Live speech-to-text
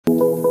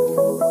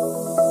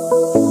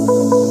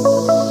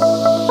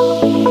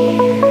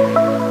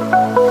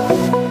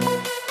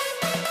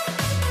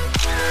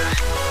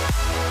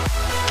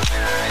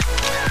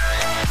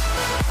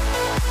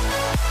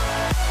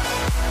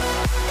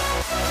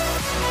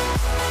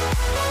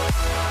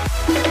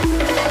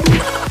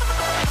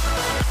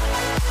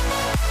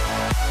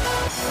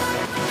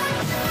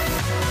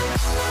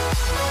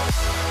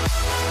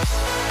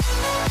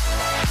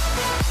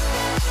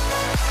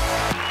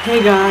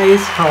Hey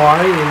guys, how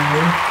are you?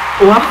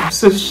 Wow,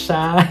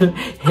 social!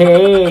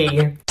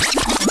 Hey!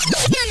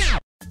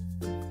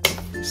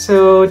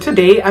 So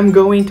today, I'm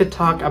going to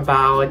talk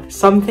about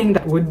something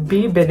that would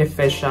be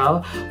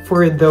beneficial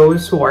for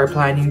those who are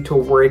planning to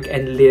work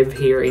and live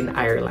here in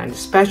Ireland.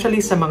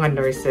 Especially sa mga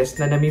nurses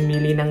na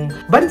namimili ng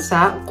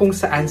bansa kung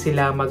saan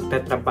sila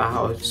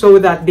magtatrabaho. So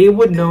that they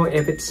would know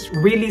if it's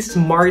really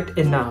smart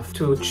enough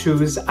to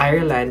choose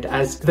Ireland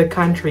as the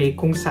country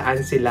kung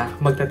saan sila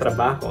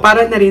magtatrabaho.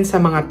 Para na rin sa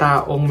mga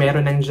taong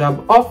meron ng job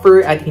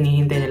offer at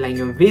hinihintay nila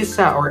yung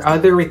visa or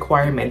other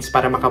requirements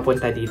para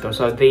makapunta dito.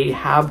 So they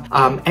have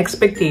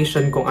expectations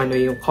kung ano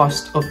yung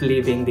cost of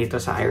living dito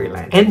sa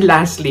Ireland. And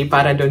lastly,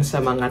 para dun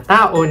sa mga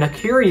tao na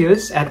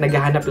curious at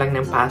naghahanap lang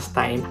ng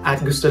pastime at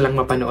gusto lang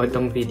mapanood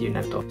tong video na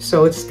to.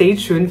 So stay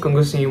tuned kung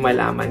gusto niyo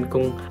malaman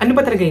kung ano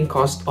ba talaga yung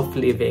cost of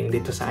living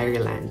dito sa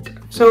Ireland.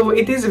 So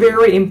it is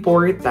very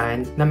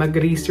important na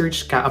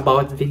mag-research ka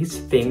about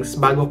these things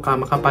bago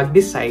ka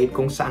makapag-decide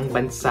kung saang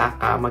bansa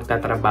ka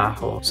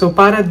magtatrabaho. So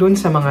para dun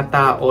sa mga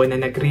tao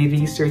na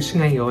nagre-research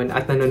ngayon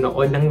at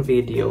nanonood ng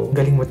video,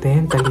 galing mo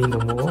din,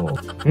 talino mo.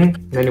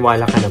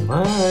 Naniwala ka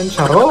naman.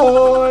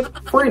 Charot!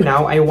 For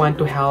now, I want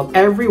to help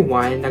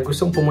everyone na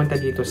gustong pumunta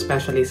dito,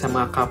 especially sa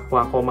mga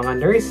kapwa ko, mga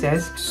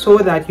nurses,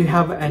 so that you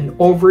have an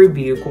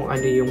overview kung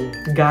ano yung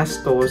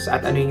gastos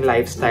at ano yung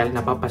lifestyle na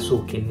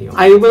papasukin niyo.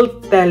 I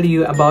will tell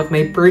you about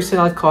my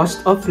personal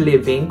cost of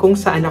living kung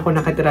saan ako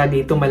nakatira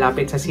dito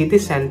malapit sa city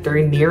center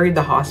near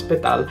the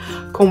hospital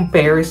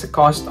compared sa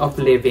cost of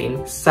living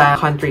sa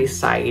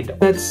countryside.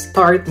 Let's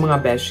start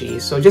mga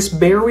beshi. So just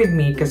bear with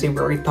me kasi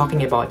we're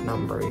talking about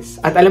numbers.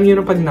 At alam niyo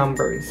pag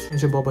numbers,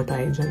 medyo bobo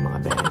tayo dyan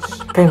mga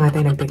besh. Kaya nga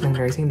tayo nag-take ng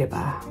nursing, di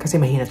ba? Kasi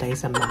mahina tayo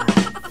sa math.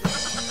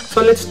 So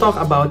let's talk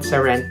about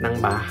sa rent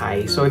ng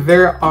bahay. So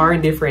there are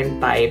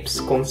different types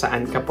kung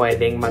saan ka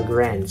pwedeng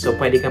mag-rent. So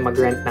pwede ka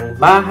mag-rent ng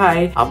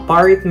bahay,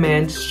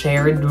 apartment,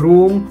 shared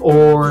room,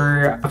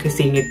 or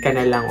makisingit ka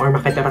na lang or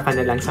makitira ka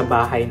na lang sa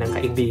bahay ng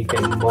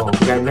kaibigan mo.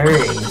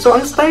 Ganun. So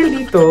ang style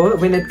dito,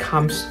 when it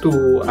comes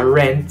to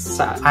rent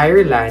sa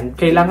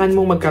Ireland, kailangan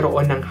mong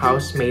magkaroon ng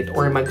housemate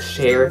or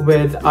mag-share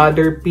with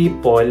other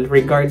people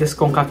regardless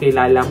kung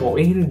kakilala mo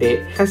o hindi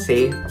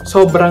kasi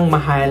sobrang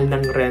mahal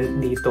ng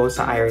rent dito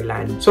sa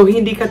Ireland. So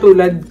hindi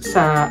katulad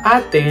sa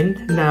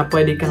atin na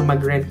pwede kang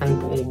mag-rent ng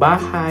buong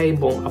bahay,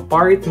 buong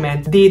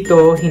apartment.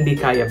 Dito, hindi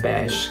kaya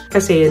besh.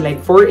 Kasi like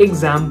for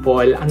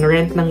example, ang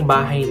rent ng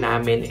bahay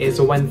namin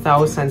is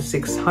 1,600.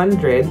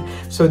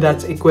 So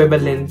that's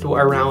equivalent to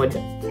around...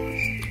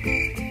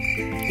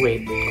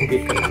 Wait,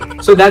 compute ko lang.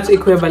 So that's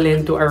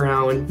equivalent to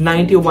around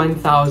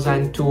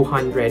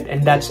 91,200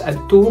 and that's a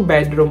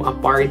 2-bedroom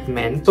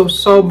apartment. So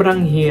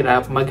sobrang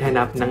hirap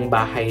maghanap ng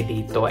bahay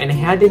dito. And I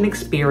had an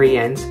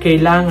experience,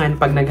 kailangan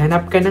pag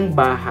naghanap ka ng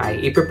bahay,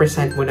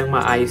 ipipresent mo ng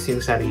maayos yung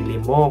sarili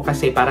mo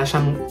kasi para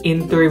siyang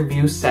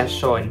interview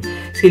session.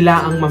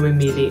 Sila ang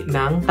mamimili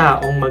ng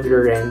taong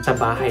magre-rent sa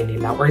bahay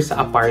nila or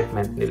sa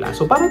apartment nila.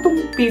 So para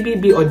tong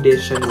PBB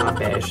audition mga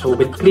besh. So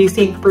with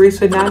pleasing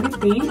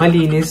personality,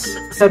 malinis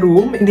sa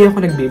room, hindi ako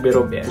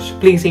nagbibiro, besh.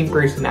 Pleasing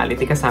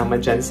personality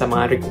kasama dyan sa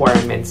mga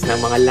requirements ng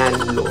mga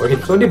landlord.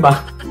 So, di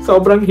ba?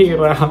 Sobrang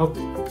hirap.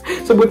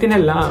 So, buti na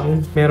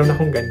lang, meron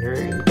akong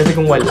ganun. Kasi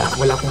kung wala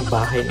akong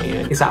bahay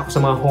ngayon. Isa ako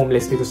sa mga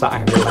homeless dito sa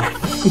Ireland.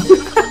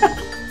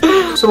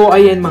 So,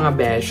 ayan mga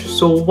besh.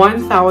 So,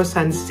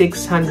 1,600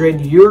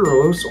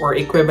 euros or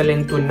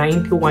equivalent to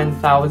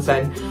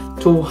 91,200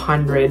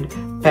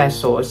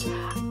 pesos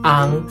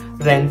ang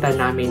renta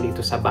namin dito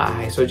sa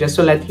bahay. So just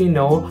to let you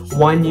know,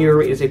 1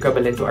 euro is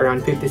equivalent to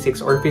around 56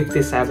 or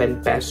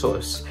 57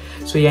 pesos.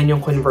 So yan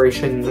yung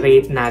conversion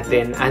rate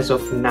natin as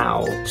of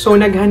now. So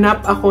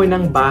naghanap ako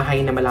ng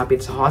bahay na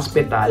malapit sa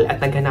hospital at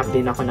naghanap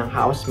din ako ng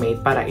housemate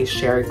para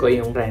i-share ko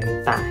yung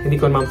renta. Hindi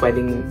ko naman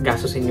pwedeng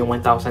gastusin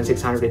yung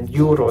 1,600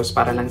 euros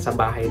para lang sa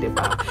bahay,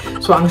 diba?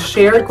 So ang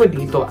share ko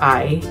dito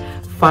ay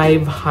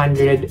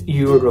 500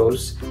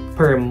 euros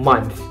per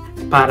month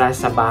para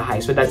sa bahay.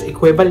 So that's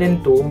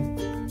equivalent to...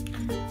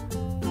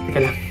 Teka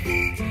lang.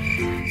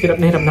 Hirap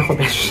na ako,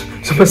 besh.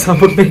 So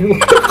masabog na yung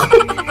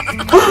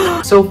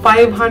So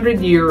 500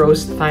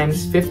 euros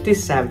times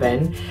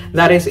 57,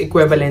 that is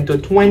equivalent to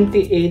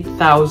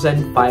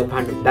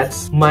 28,500.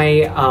 That's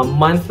my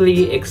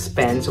monthly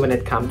expense when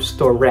it comes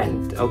to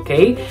rent,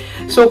 okay?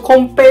 So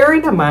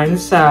compare naman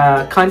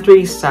sa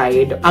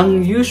countryside,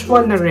 ang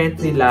usual na rent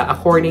nila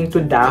according to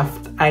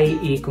Daft,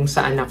 i.e. kung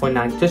saan ako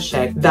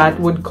nag-check, that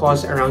would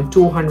cost around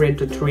 200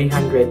 to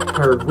 300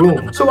 per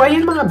room. So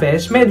ayan mga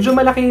besh, medyo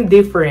malaking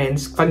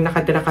difference pag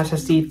nakatira ka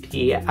sa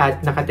city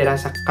at nakatira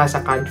ka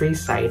sa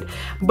countryside.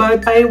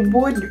 But I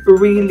would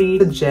really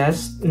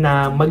suggest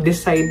na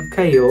mag-decide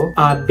kayo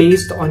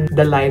based on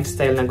the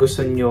lifestyle na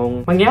gusto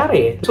nyong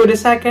mangyari. So the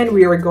second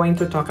we are going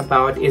to talk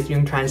about is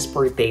yung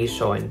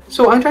transportation.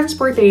 So ang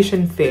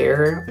transportation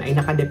fare ay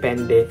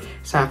nakadepende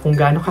sa kung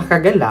gaano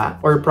kakagala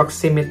or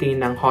proximity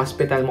ng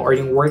hospital mo or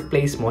yung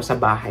workplace mo sa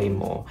bahay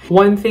mo.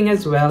 One thing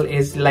as well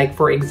is like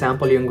for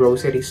example yung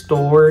grocery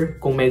store,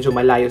 kung medyo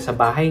malayo sa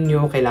bahay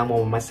nyo, kailangan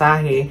mo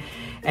mamasahe,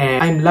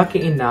 And I'm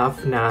lucky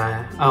enough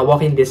na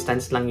walking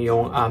distance lang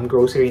yung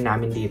grocery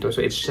namin dito.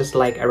 So it's just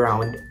like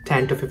around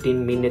 10 to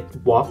 15 minute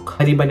walk.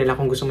 Maliban nila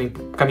kung gusto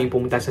kaming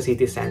pumunta sa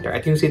city center.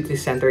 At yung city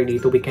center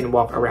dito, we can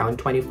walk around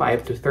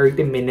 25 to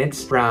 30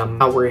 minutes from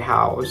our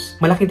house.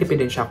 Malaking tipid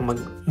din siya kung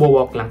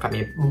mag-walk lang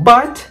kami.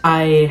 But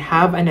I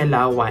have an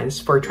allowance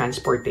for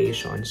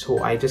transportation. So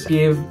I just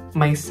give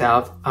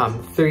myself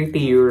 30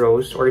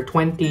 euros or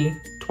 20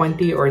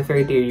 or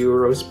 30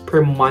 euros per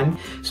month.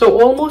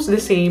 So almost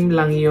the same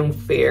lang yung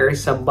fare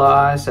sa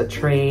bus, sa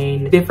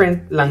train.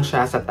 Different lang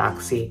siya sa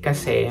taxi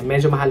kasi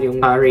medyo mahal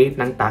yung rate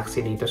ng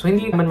taxi dito. So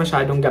hindi naman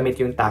masyadong gamit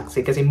yung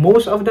taxi kasi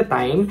most of the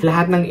time,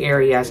 lahat ng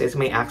areas is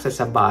may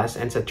access sa bus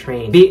and sa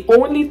train. The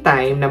only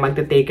time na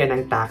magte-take ka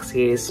ng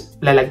taxi is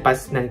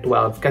lalagpas ng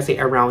 12 kasi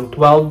around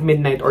 12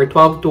 midnight or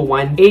 12 to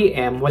 1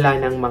 a.m. wala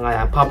nang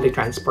mga public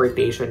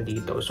transportation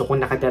dito. So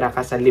kung nakatira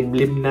ka sa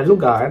liblib na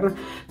lugar,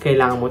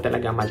 kailangan mo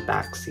talaga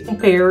mag-taxi.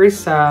 Compare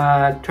sa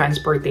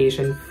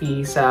transportation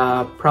fee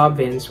sa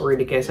province or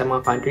di kaya sa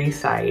mga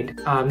countryside,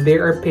 they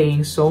are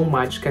paying so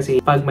much kasi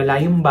pag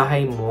malayong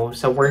bahay mo,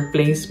 sa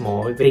workplace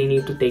mo, they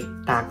need to take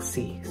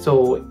taxi.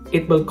 So,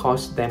 it will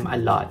cost them a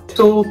lot.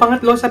 So,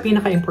 pangatlo sa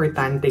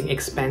pinaka-importanting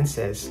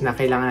expenses na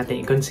kailangan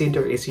natin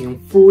i-consider is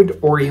yung food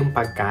or yung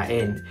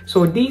pagkain.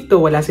 So, dito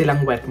wala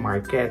silang wet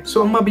market.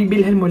 So, ang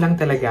mabibilhan mo lang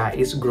talaga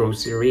is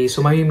grocery. So,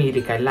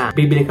 mamimili ka lang.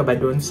 Bibili ka ba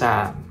dun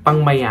sa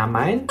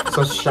pangmayaman,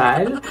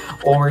 sosyal,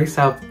 or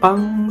sa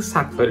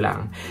pang-sakto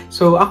lang.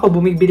 So,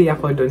 bumibili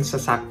ako dun sa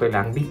sakto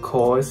lang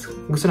because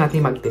gusto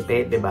natin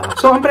magtipid, diba?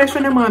 So, ang presyo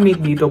ng mga meat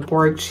dito,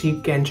 pork,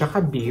 chicken, tsaka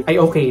beef, ay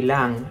okay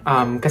lang.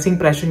 Kasing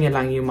presyo niya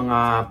lang yung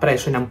mga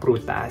presyo ng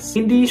prutas.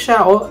 Hindi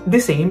siya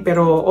the same,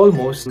 pero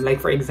almost.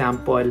 Like, for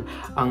example,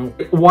 ang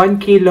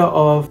 1 kilo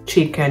of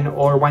chicken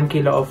or 1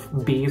 kilo of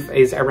beef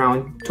is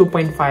around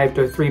 2.5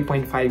 to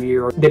 3.5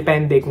 euro.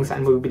 Depende kung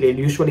saan mo bibili.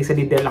 Usually, sa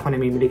Lidl ako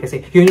namimili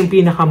kasi yun yung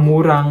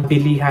pinakamurang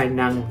bilihan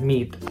ng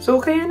meat. So,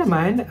 kaya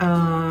naman,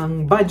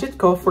 ang budget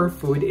ko for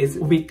food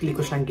is weekly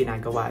ko siyang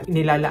ginagawa.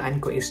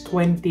 Nilalaan ko is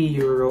 20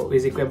 euro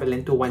is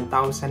equivalent to 1,000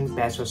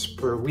 pesos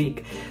per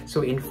week.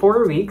 So, in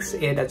 4 weeks,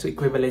 that's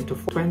equivalent to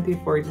 20,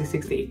 40,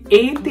 60,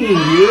 80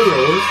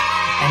 euros.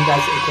 And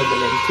that's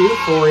equivalent to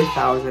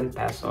 4,000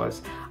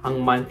 pesos ang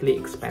monthly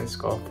expense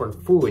ko for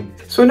food.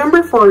 So,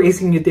 number 4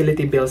 is yung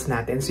utility bills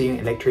natin. So,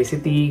 yung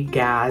electricity,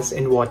 gas,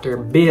 and water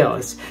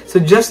bills. So,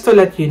 just to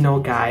let you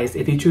know, guys,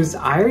 if you choose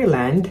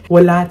Ireland,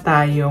 wala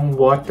tayong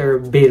water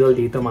bill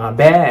dito, mga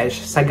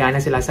besh. Sagana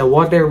sila sa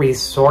water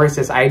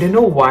resources. I don't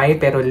know why,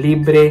 pero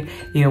libre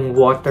yung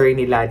water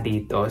nila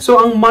dito. So,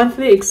 ang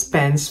monthly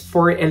expense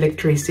for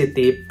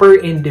electricity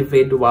per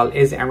individual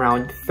is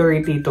around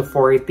 30 to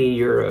 40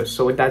 euros.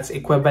 So, that's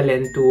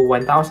equivalent to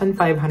 1,500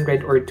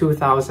 or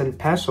 2,000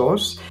 pesos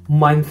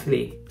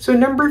monthly. So,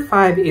 number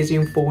 5 is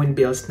yung phone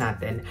bills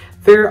natin.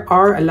 There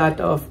are a lot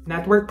of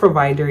network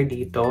provider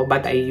dito,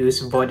 but I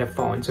use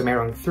Vodafone. So,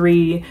 merong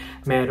 3,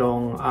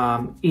 merong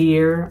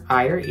Air,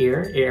 I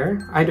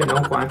don't know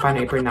kung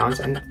paano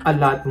i-pronounce, and a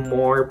lot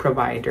more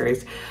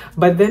providers.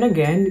 But then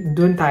again,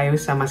 dun tayo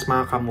sa mas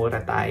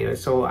makakamura tayo.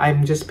 So,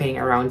 I'm just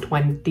paying around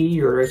 20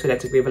 euros, so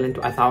that's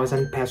equivalent to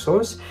 1,000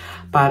 pesos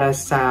para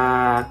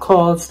sa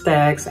calls,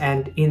 texts,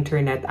 and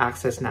internet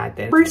access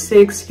natin. Number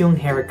 6, yung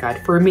haircut.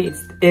 For me, it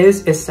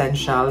is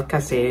essential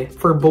kasi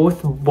for both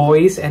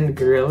boys and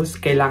girls,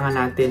 kailangan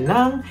natin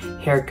ng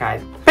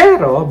haircut.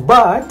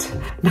 But,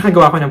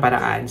 nakagawa ko ng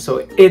paraan.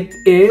 So, it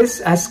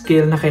is a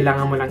skill na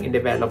kailangan mo lang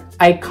i-develop.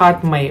 I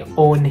cut my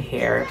own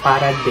hair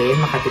para din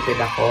makatipid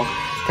ako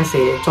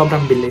kasi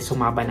sobrang bilis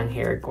sumaba ng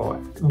hair ko.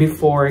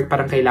 Before,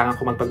 parang kailangan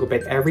ko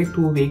magpagupit every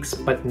 2 weeks.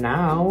 But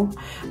now,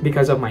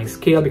 because of my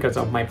skill, because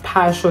of my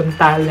passion,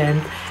 talent,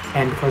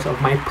 and because of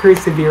my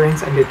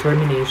perseverance and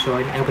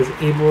determination, I was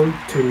able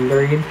to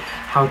learn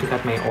how to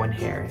cut my own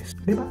hairs.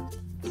 Diba?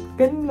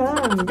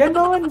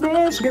 Ganon,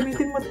 besh.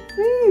 Gamitin mo.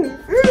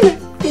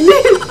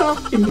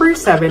 Number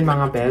 7,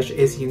 mga besh,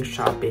 is yung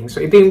shopping.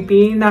 So, ito yung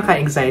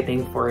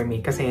pinaka-exciting for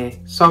me kasi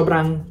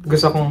sobrang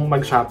gusto kong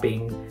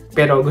mag-shopping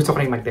pero gusto ko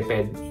rin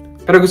magtipid.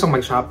 Pero gusto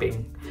kong mag-shopping.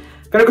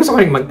 Pero gusto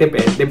ko rin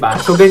magtipid, diba?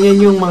 So,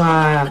 ganyan yung mga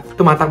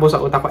tumatakbo sa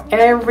utak ko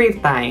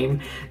every time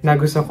na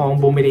gusto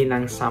kong bumili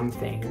ng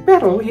something.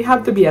 Pero, you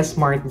have to be a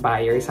smart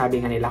buyer.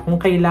 Sabi nga nila, kung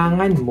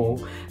kailangan mo,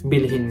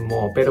 bilhin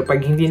mo. Pero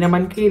pag hindi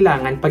naman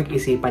kailangan,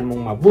 pag-isipan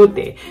mong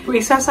mabuti. So,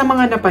 isa sa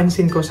mga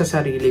napansin ko sa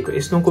sarili ko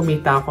is nung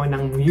kumita ako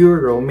ng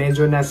euro,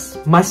 medyo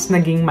mas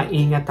naging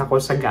maingat ako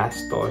sa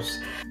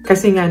gastos.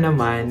 Kasi nga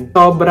naman,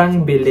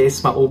 sobrang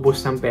bilis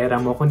maubos ng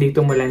pera mo kung dito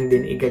mo lang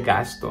din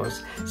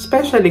igagastos.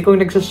 Especially kung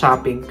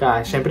nagsha-shopping ka.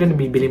 ka, syempre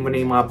nabibili mo na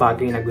yung mga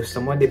bagay na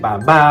gusto mo, di ba?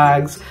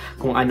 Bags,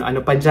 kung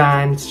ano-ano pa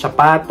dyan,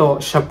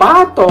 sapatos,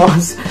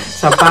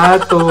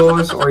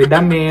 or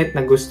damit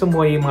na gusto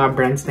mo, yung mga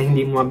brands na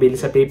hindi mo mabili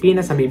sa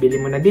Pilipinas,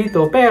 nabibili mo na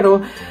dito.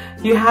 Pero,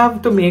 you have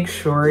to make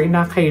sure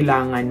na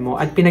kailangan mo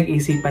at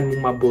pinag-isipan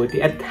mo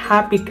mabuti at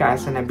happy ka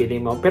sa nabili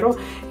mo. Pero,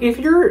 if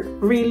you're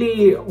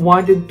really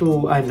wanted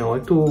to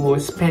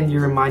spend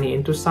your money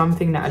into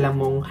something na alam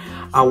mong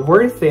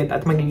worth it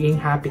at magiging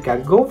happy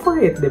ka, go for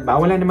it, diba?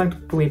 Wala namang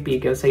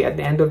pumipigil sa'yo. At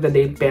the end of the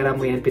day, pera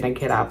mo yan,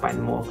 pinaghirapan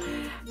mo.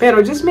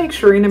 Pero just make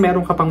sure na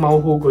meron ka pang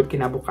mahuhugot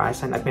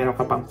kinabukasan at meron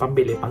ka pang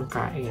pambili pang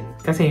kain.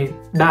 Kasi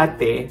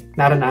dati,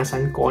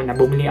 naranasan ko na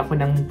bumili ako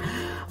ng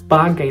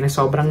bagay na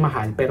sobrang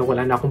mahal pero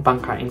wala na akong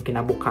pangkain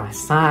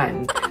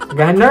kinabukasan.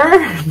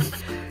 Ganon!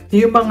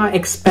 Yung mga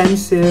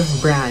expensive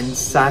brands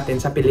sa atin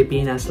sa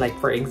Pilipinas, like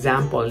for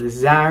example,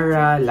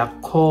 Zara,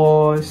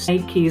 Lacoste,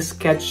 Nike,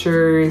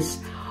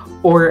 Skechers,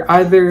 or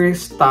other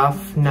stuff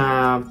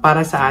na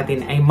para sa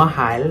atin ay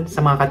mahal,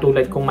 sa mga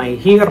katulad kong may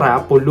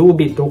hirap,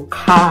 pulubi,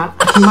 dukha,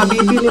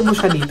 mabibili mo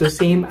siya dito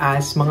same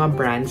as mga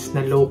brands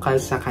na local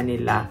sa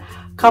kanila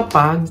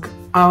kapag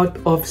out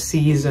of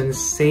season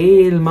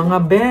sale.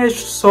 Mga besh,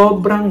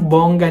 sobrang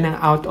bongga ng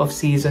out of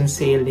season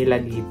sale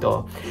nila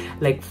dito.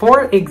 Like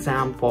for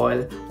example,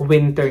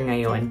 winter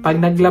ngayon.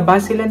 Pag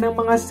naglabas sila ng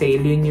mga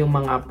sale, yun yung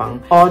mga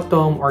pang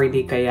autumn or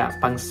di kaya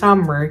pang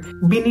summer,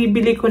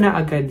 binibili ko na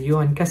agad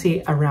yun kasi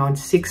around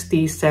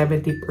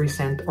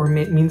 60-70% or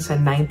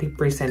minsan 90%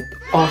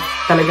 off.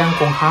 Talagang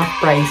kung half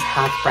price,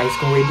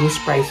 kung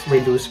reduced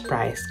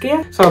price.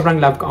 Kaya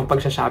sobrang love ko ang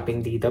pagsha-shopping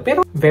dito.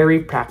 Pero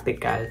very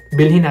practical.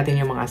 Bilhin natin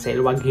yung mga sale,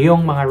 wag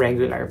yung mga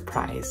regular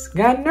price.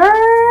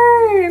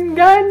 Ganon!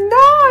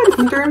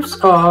 In terms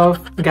of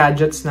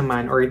gadgets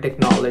naman or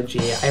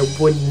technology, I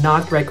would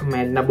not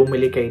recommend na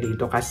bumili kayo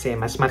dito kasi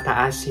mas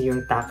mataas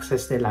yung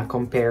taxes nila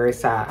compare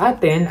sa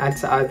atin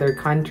at sa other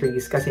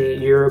countries kasi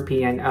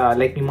European,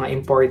 like yung mga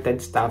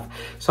imported stuff,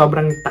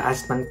 sobrang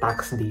taas ng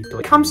tax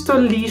dito. When it comes to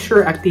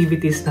leisure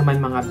activities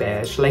naman mga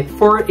besh, like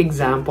for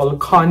example,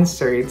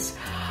 concerts,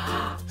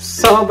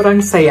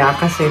 sobrang saya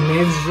kasi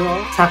medyo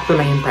sakto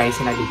lang yung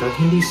price na dito.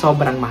 Hindi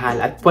sobrang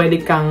mahal at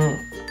pwede kang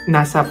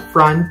nasa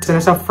front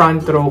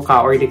row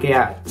ka or di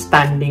kaya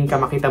standing ka,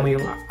 makita mo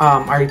yung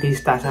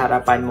artista sa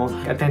harapan mo.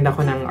 Attend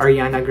ako ng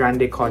Ariana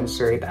Grande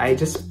concert. I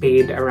just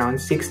paid around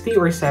 60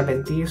 or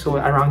 70,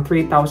 so around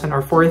 3,000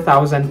 or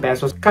 4,000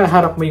 pesos.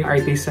 Kaharap mo yung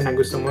artista na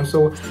gusto mo.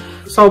 So,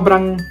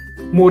 sobrang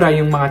mura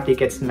yung mga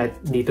tickets na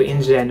dito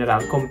in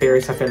general compare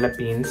sa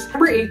Philippines.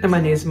 Number 8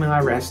 naman is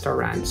mga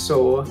restaurants.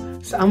 So,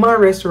 ang mga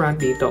restaurant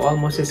dito,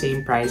 almost the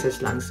same prices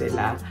lang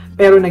sila.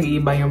 Pero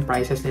nag-iiba yung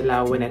prices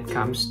nila when it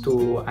comes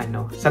to,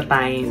 sa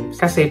time.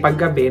 Kasi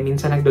pag gabi,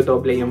 minsan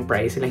nagdodoble yung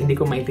price sila. Hindi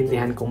ko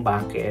maintindihan kung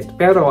bakit.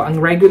 Pero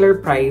ang regular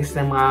price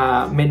ng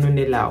mga menu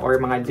nila or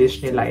mga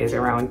dish nila is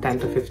around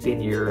 10 to 15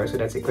 euros. So,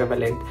 that's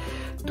equivalent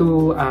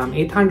to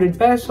 800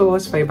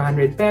 pesos,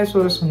 500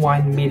 pesos,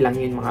 1 meal lang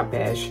yun mga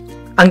besh.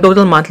 Ang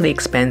total monthly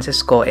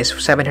expenses ko is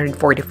 745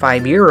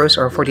 euros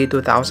or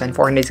 42,465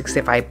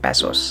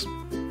 pesos.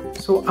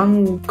 So,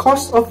 ang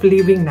cost of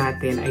living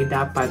natin ay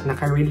dapat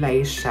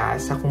nakarely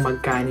siya sa kung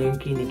magkano yung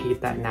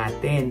kinikita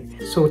natin.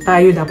 So,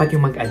 tayo dapat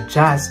yung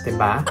mag-adjust,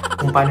 diba?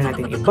 Kung paano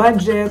natin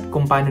i-budget,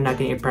 kung paano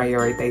natin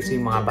i-prioritize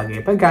yung mga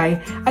bagay-bagay,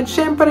 at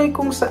syempre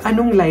kung sa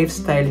anong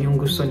lifestyle yung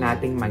gusto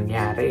nating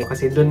mangyari.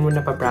 Kasi doon mo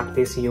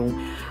napapractice yung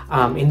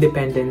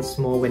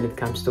independence mo when it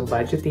comes to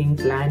budgeting,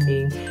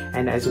 planning,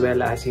 and as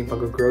well as yung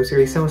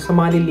pag-grocery. So, sa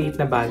mga liliit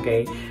na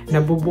bagay,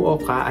 nabubuo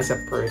ka as a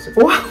person.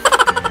 Wow!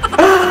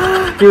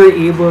 You're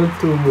able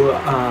to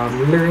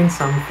learn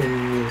something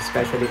new,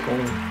 especially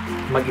kung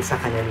mag-isa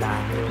ka na lang.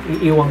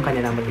 Iiwan ka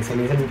na lang mag-isa.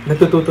 Minsan,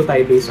 natututo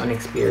tayo based on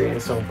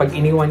experience. So, pag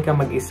iniwan ka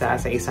mag-isa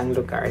sa isang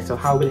lugar, so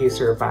how will you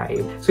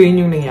survive? So,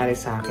 yun yung nangyari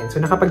sa akin. So,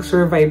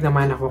 nakapag-survive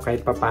naman ako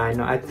kahit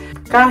papano. At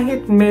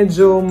kahit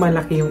medyo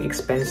malaki yung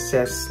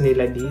expenses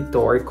nila dito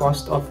or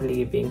cost of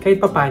living, kahit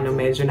papano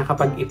medyo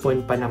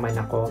nakapag-ipon pa naman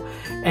ako.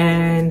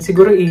 And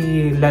siguro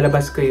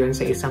ilalabas ko yun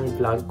sa isang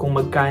vlog kung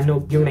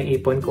magkano yung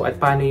naipon ko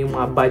at paano yung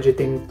mga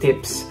budgeting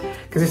tips.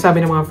 Kasi sabi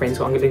ng mga friends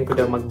ko, ang galing ko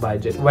daw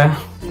mag-budget.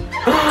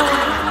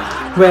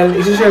 Well,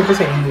 isi-share ko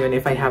sa inyo yun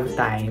if I have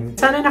time.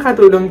 Sana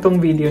nakatulong tong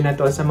video na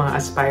to sa mga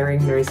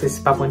aspiring nurses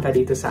papunta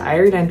dito sa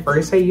Ireland or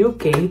sa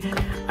UK.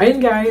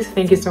 Ayun guys,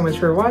 thank you so much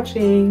for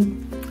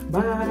watching.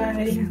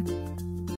 Bye!